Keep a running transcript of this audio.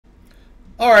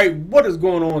Alright, what is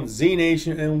going on, Z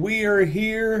Nation? And we are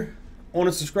here on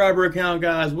a subscriber account,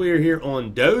 guys. We are here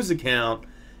on Doe's account.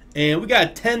 And we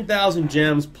got 10,000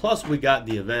 gems, plus we got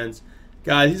the events.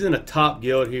 Guys, he's in a top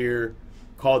guild here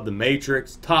called the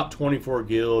Matrix. Top 24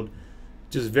 guild.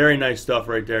 Just very nice stuff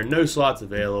right there. No slots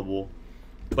available.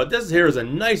 But this here is a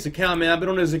nice account, man. I've been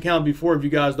on this account before, if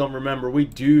you guys don't remember. We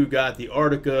do got the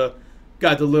Artica,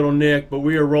 got the Little Nick, but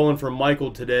we are rolling for Michael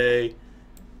today.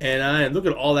 And look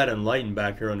at all that enlightened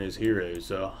back here on his heroes.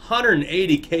 So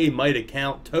 180k might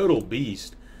account, total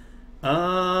beast.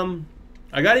 I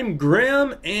got him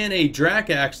Grim and a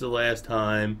Dracax the last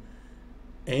time.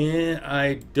 And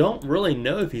I don't really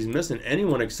know if he's missing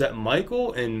anyone except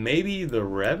Michael and maybe the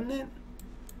Revenant.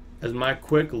 As my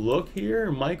quick look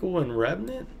here, Michael and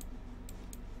Revenant.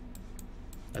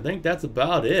 I think that's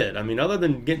about it. I mean, other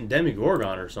than getting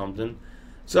Demigorgon or something.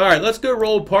 So, alright, let's go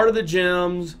roll part of the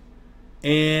gems.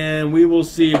 And we will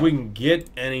see if we can get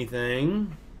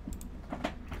anything.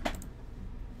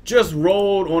 Just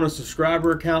rolled on a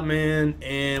subscriber account, man.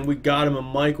 And we got him a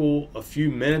Michael a few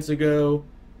minutes ago.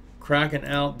 Cracking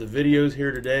out the videos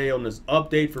here today on this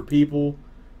update for people.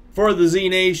 For the Z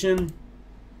Nation.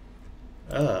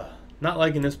 Not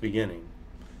liking this beginning.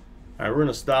 Alright, we're going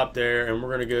to stop there. And we're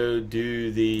going to go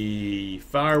do the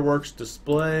fireworks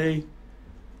display.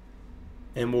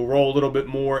 And we'll roll a little bit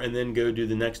more and then go do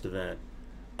the next event.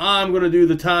 I'm going to do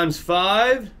the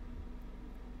 ×5.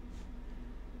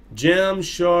 Gems,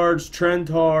 shards,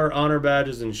 Trentar, honor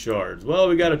badges, and shards. Well,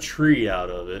 we got a tree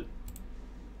out of it.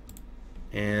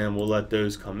 And we'll let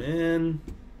those come in.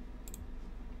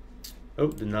 Oh,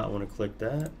 did not want to click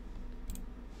that.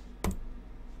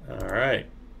 Alright.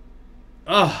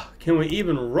 Can we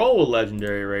even roll a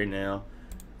legendary right now?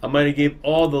 I might have gave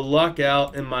all the luck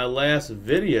out in my last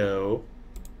video.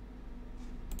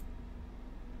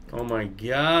 Oh my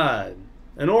god.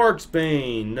 An Orc's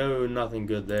Bane. No, nothing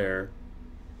good there.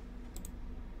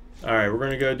 Alright, we're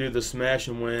going to go do the smash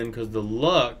and win because the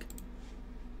luck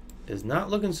is not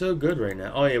looking so good right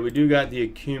now. Oh yeah, we do got the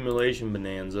accumulation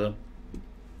bonanza.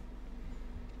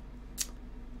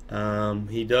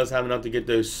 He does have enough to get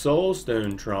those soul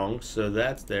stone trunks, so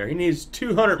that's there. He needs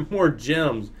 200 more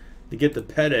gems to get the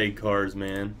pet egg cards,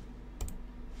 man.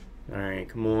 Alright,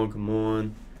 come on, come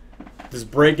on. Just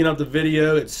breaking up the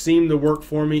video. It seemed to work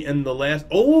for me in the last...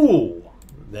 Oh!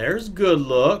 There's good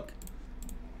look.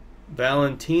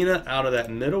 Valentina out of that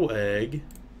middle egg.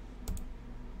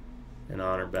 And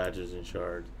honor badges and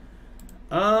shards.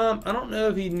 I don't know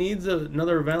if he needs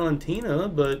another Valentina,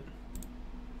 but...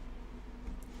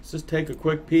 Let's just take a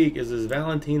quick peek. Is this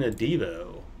Valentina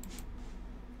Devo?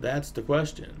 That's the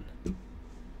question.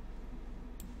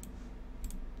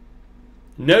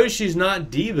 No, she's not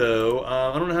Devo.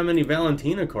 I don't know how many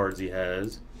Valentina cards he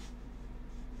has.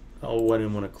 Oh, I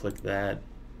didn't want to click that.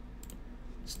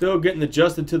 Still getting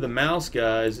adjusted to the mouse,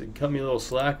 guys. It cut me a little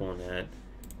slack on that.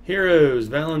 Heroes,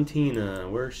 Valentina.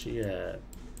 Where's she at?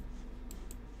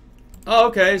 Oh,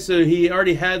 okay. So he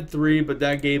already had 3, but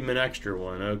that gave him an extra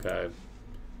one. Okay.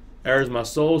 There's my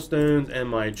soul stones and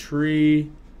my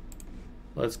tree.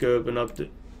 Let's go open up the...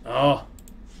 Oh.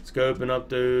 Let's go open up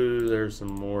those. There's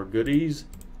some more goodies.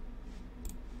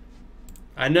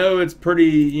 I know it's pretty,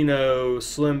 you know,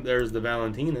 slim. There's the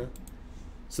Valentina.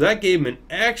 So that gave him an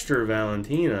extra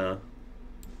Valentina.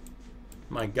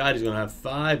 My God, he's going to have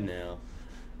 5 now.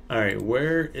 Alright,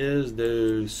 where is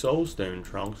those soulstone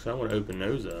trunks? I want to open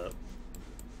those up.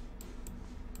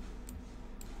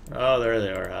 Oh, there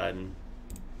they are hiding.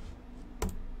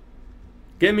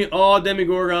 Give me all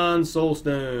Demigorgon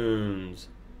soulstones.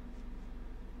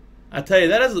 I tell you,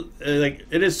 that is like,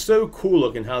 it is so cool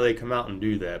looking how they come out and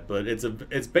do that, but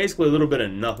it's basically a little bit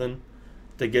of nothing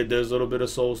to get those little bit of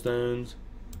soul stones.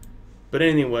 But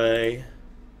anyway,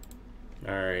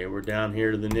 all right, we're down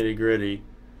here to the nitty gritty.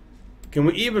 Can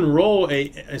we even roll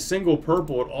a single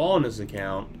purple at all in this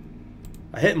account?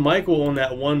 I hit Michael on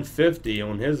that 150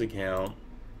 on his account.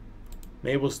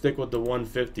 Maybe we'll stick with the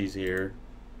 150s here.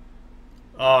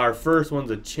 Oh, our first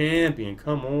one's a champion.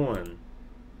 Come on.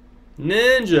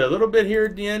 Ninja, a little bit here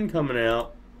at the end coming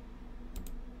out.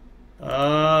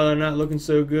 They're not looking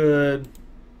so good.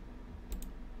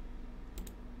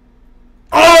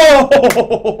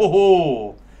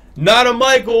 Oh! Not a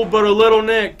Michael, but a Little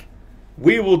Nick.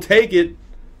 We will take it.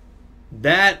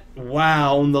 That,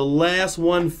 wow, on the last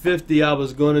 150 I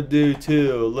was going to do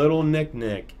too. Little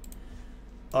Nick.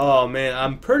 Oh, man,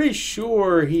 I'm pretty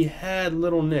sure he had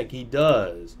Little Nick. He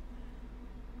does.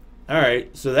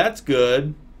 Alright, so that's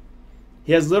good.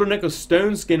 He has Little Nick of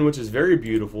Stone Skin, which is very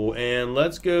beautiful. And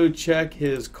let's go check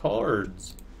his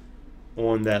cards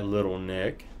on that Little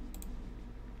Nick.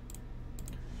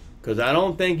 because I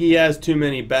don't think he has too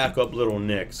many backup Little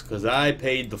Nicks, because I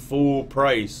paid the full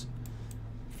price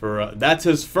for that's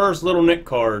his first Little Nick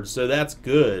card, so that's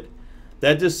good.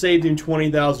 That just saved him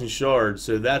 20,000 shards,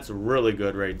 so that's really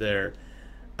good right there.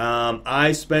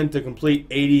 I spent to complete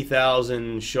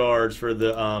 80,000 shards for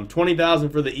the 20,000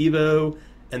 for the Evo,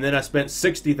 and then I spent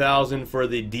 60,000 for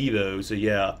the Devo. So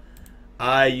yeah,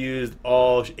 I used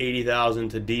all 80,000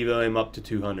 to Devo him up to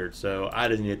 200. So I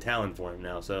just need a talent for him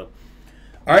now. So,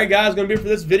 all right, guys, gonna be it for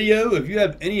this video. If you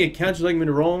have any accounts you'd like me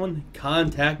to roll on,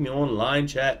 contact me on line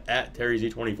chat at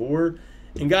TerryZ24.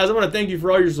 And guys, I want to thank you for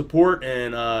all your support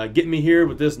and getting me here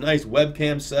with this nice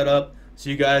webcam setup, so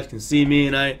you guys can see me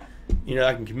and I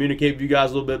can communicate with you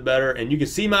guys a little bit better, and you can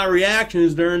see my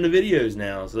reactions during the videos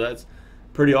now. So that's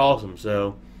pretty awesome.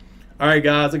 So, all right,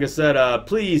 guys, like I said,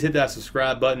 please hit that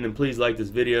subscribe button and please like this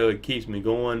video. It keeps me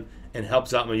going and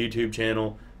helps out my YouTube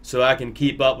channel, so I can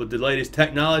keep up with the latest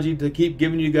technology to keep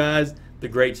giving you guys the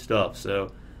great stuff.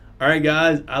 So, all right,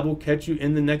 guys, I will catch you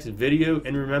in the next video.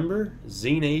 And remember,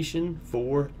 Z Nation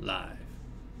for life.